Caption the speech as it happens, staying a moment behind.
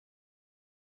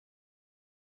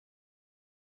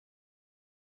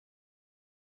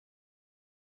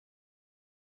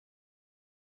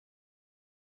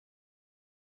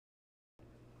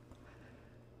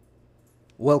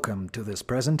Welcome to this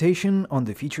presentation on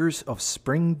the features of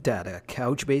Spring Data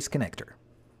Couchbase Connector.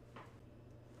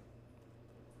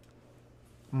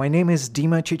 My name is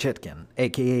Dima Chichetkin,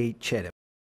 aka Chedim.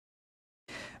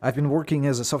 I've been working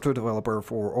as a software developer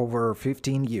for over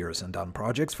 15 years and done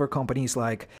projects for companies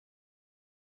like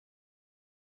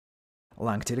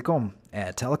Lang Telecom,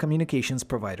 a telecommunications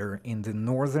provider in the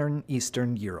northern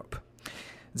Eastern Europe.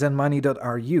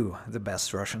 ZenMoney.ru, the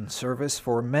best Russian service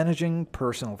for managing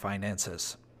personal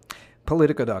finances.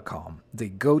 Politico.com, the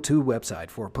go-to website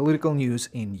for political news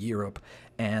in Europe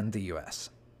and the US.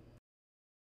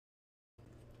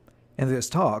 In this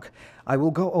talk, I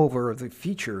will go over the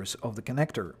features of the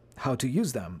connector, how to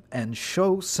use them, and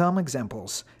show some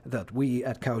examples that we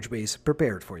at Couchbase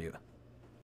prepared for you.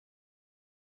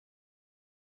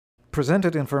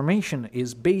 Presented information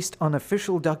is based on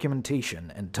official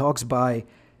documentation and talks by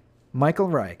Michael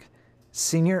Reich,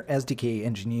 Senior SDK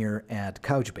Engineer at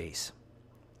Couchbase,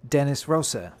 Dennis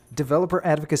Rosa, Developer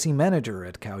Advocacy Manager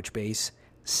at Couchbase,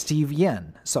 Steve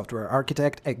Yen, Software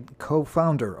Architect and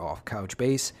co-founder of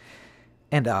Couchbase,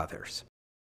 and others.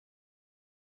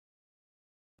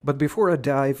 But before I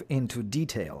dive into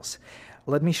details,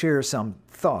 let me share some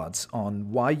thoughts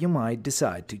on why you might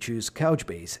decide to choose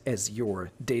Couchbase as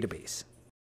your database.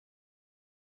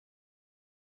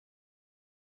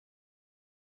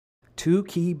 Two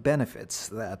key benefits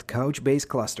that Couchbase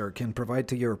Cluster can provide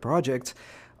to your projects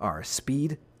are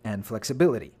speed and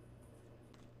flexibility.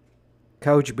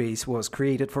 Couchbase was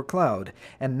created for cloud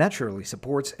and naturally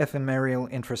supports ephemeral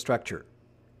infrastructure.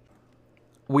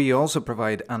 We also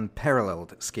provide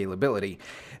unparalleled scalability,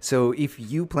 so if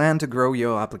you plan to grow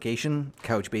your application,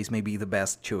 Couchbase may be the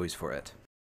best choice for it.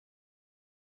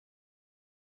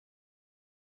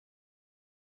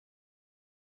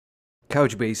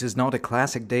 Couchbase is not a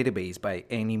classic database by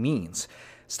any means,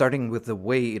 starting with the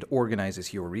way it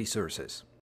organizes your resources.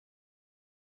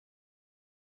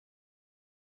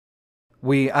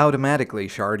 We automatically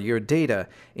shard your data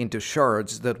into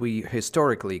shards that we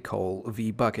historically call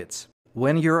vbuckets.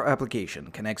 When your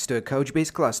application connects to a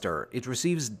Couchbase cluster, it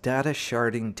receives data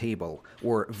sharding table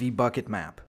or vbucket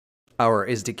map. Our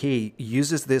SDK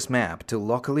uses this map to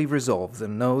locally resolve the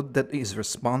node that is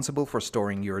responsible for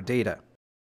storing your data.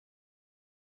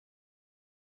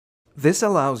 This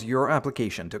allows your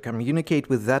application to communicate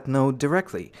with that node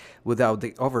directly without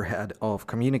the overhead of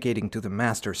communicating to the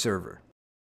master server.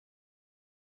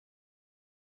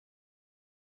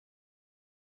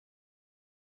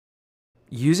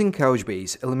 Using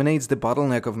Couchbase eliminates the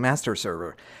bottleneck of master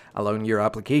server, allowing your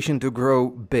application to grow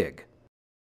big.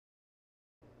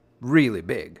 Really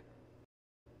big.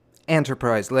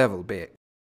 Enterprise level big.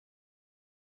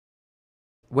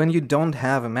 When you don't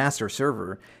have a master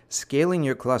server, scaling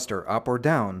your cluster up or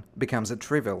down becomes a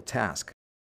trivial task.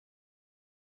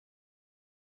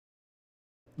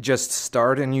 Just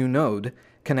start a new node,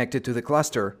 connect it to the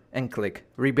cluster, and click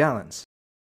Rebalance.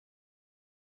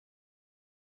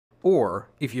 Or,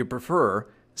 if you prefer,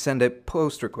 send a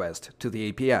POST request to the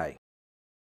API.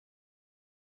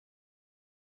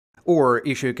 Or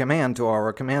issue a command to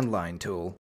our command line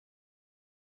tool.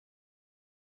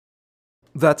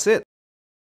 That's it!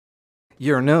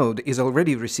 Your node is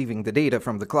already receiving the data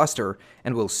from the cluster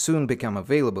and will soon become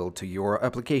available to your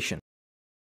application.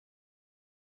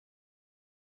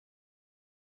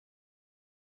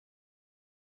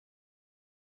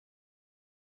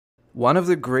 One of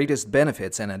the greatest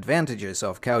benefits and advantages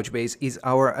of Couchbase is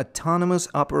our autonomous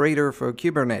operator for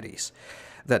Kubernetes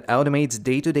that automates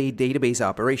day-to-day database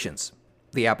operations.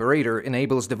 The operator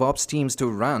enables DevOps teams to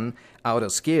run,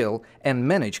 auto-scale, and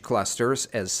manage clusters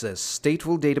as a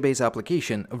stateful database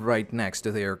application right next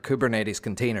to their Kubernetes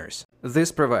containers.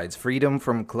 This provides freedom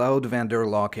from cloud vendor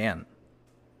lock-in.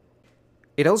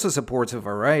 It also supports a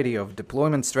variety of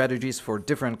deployment strategies for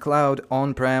different cloud,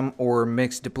 on-prem, or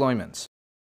mixed deployments.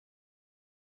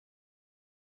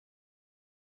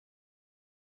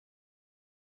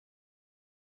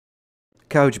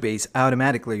 Couchbase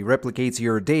automatically replicates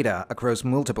your data across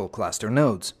multiple cluster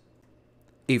nodes.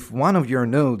 If one of your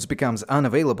nodes becomes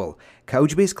unavailable,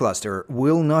 Couchbase Cluster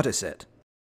will notice it.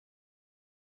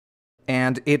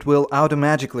 And it will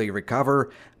automatically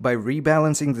recover by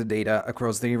rebalancing the data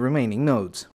across the remaining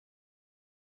nodes.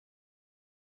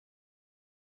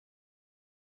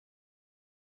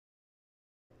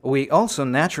 We also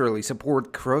naturally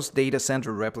support cross-data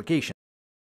center replication.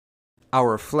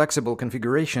 Our flexible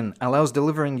configuration allows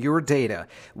delivering your data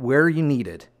where you need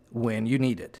it, when you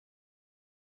need it.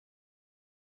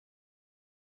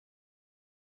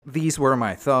 These were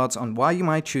my thoughts on why you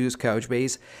might choose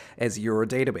Couchbase as your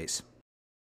database.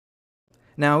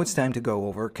 Now it's time to go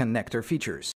over connector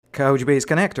features. Couchbase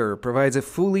Connector provides a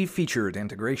fully featured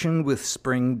integration with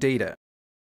Spring Data.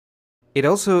 It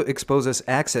also exposes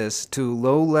access to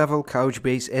low-level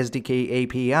Couchbase SDK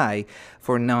API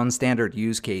for non-standard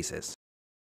use cases.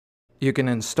 You can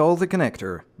install the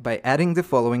connector by adding the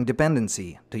following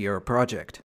dependency to your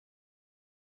project.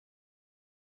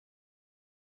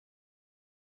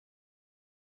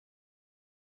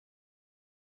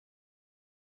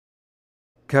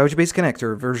 Couchbase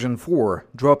Connector version 4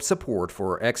 drops support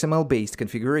for XML-based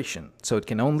configuration, so it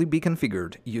can only be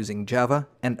configured using Java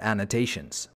and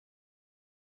annotations.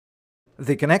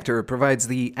 The connector provides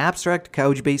the abstract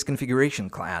Couchbase configuration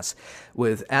class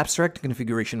with abstract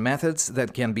configuration methods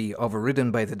that can be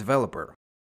overridden by the developer.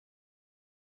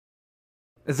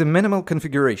 The minimal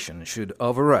configuration should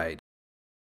override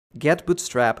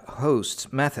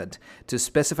getBootstrapHosts method to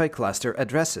specify cluster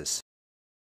addresses,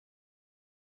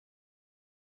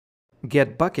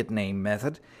 getBucketName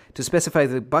method to specify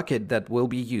the bucket that will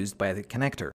be used by the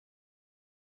connector.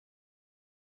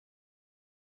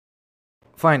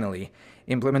 Finally,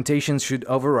 implementations should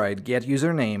override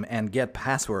getUsername and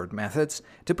getPassword methods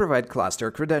to provide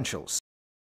cluster credentials.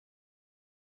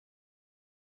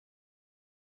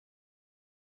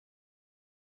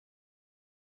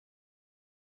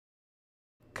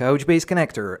 Couchbase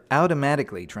Connector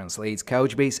automatically translates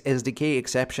Couchbase SDK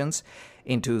exceptions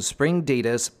into Spring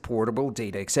Data's portable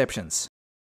data exceptions.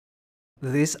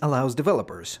 This allows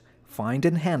developers find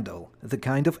and handle the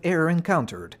kind of error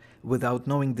encountered without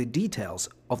knowing the details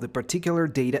of the particular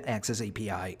data access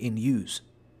API in use.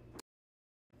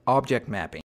 Object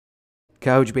mapping.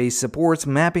 Couchbase supports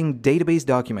mapping database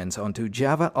documents onto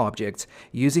Java objects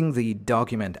using the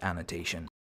document annotation.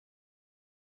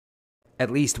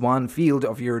 At least one field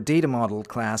of your data model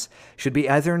class should be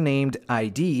either named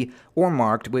ID or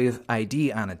marked with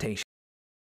ID annotation.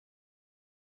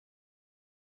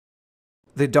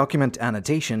 The document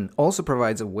annotation also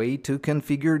provides a way to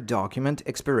configure document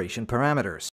expiration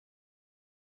parameters.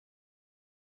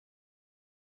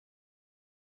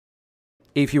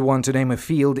 If you want to name a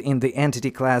field in the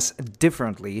entity class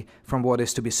differently from what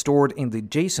is to be stored in the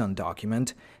JSON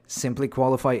document, simply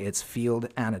qualify its field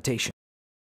annotation.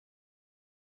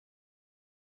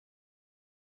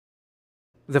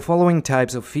 The following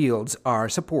types of fields are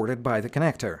supported by the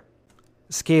connector: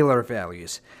 scalar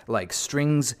values, like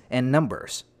strings and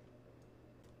numbers,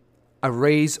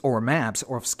 arrays or maps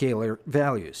of scalar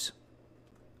values,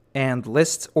 and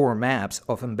lists or maps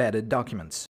of embedded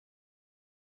documents.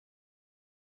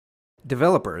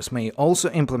 Developers may also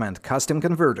implement custom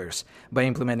converters by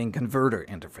implementing converter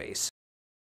interface.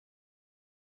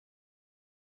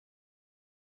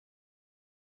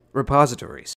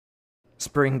 Repositories.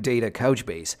 Spring Data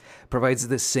Couchbase provides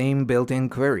the same built-in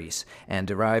queries and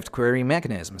derived query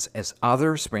mechanisms as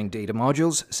other Spring Data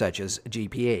modules such as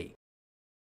GPA.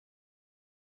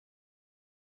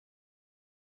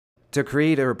 To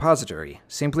create a repository,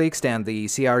 simply extend the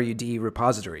CRUD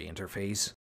repository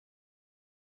interface.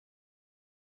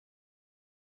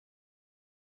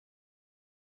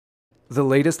 The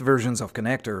latest versions of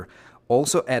Connector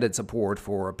also added support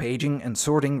for paging and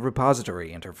sorting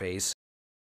repository interface.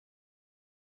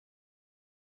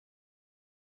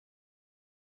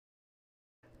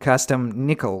 Custom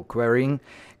nickel querying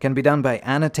can be done by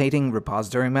annotating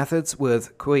repository methods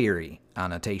with query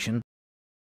annotation.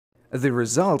 The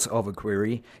results of a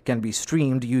query can be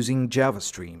streamed using Java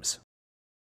streams.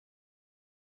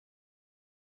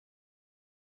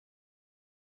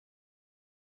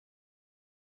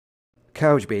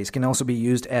 Couchbase can also be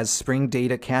used as Spring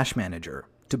Data Cache Manager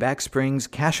to back Spring's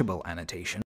cacheable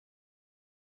annotation.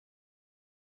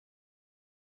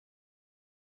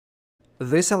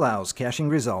 This allows caching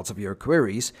results of your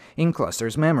queries in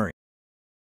cluster's memory.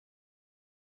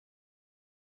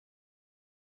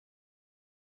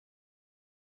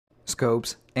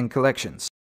 Scopes and collections.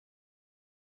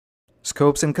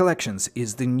 Scopes and collections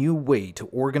is the new way to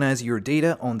organize your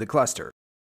data on the cluster.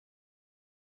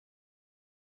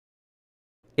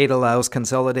 It allows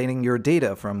consolidating your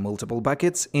data from multiple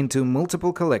buckets into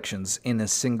multiple collections in a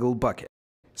single bucket.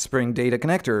 Spring Data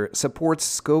Connector supports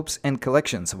scopes and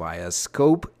collections via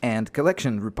scope and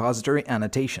collection repository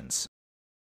annotations.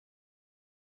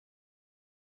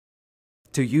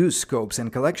 To use scopes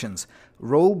and collections,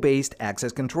 role-based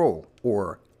access control,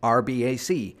 or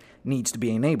RBAC, needs to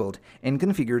be enabled and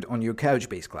configured on your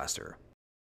Couchbase cluster.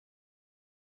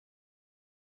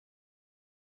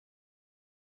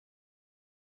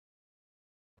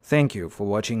 Thank you for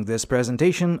watching this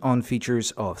presentation on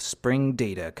features of Spring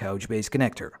Data Couchbase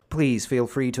Connector. Please feel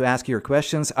free to ask your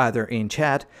questions either in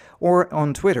chat or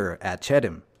on Twitter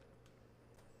 @Chedim.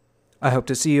 I hope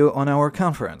to see you on our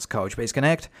conference, Couchbase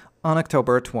Connect, on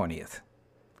October 20th.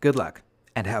 Good luck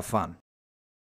and have fun.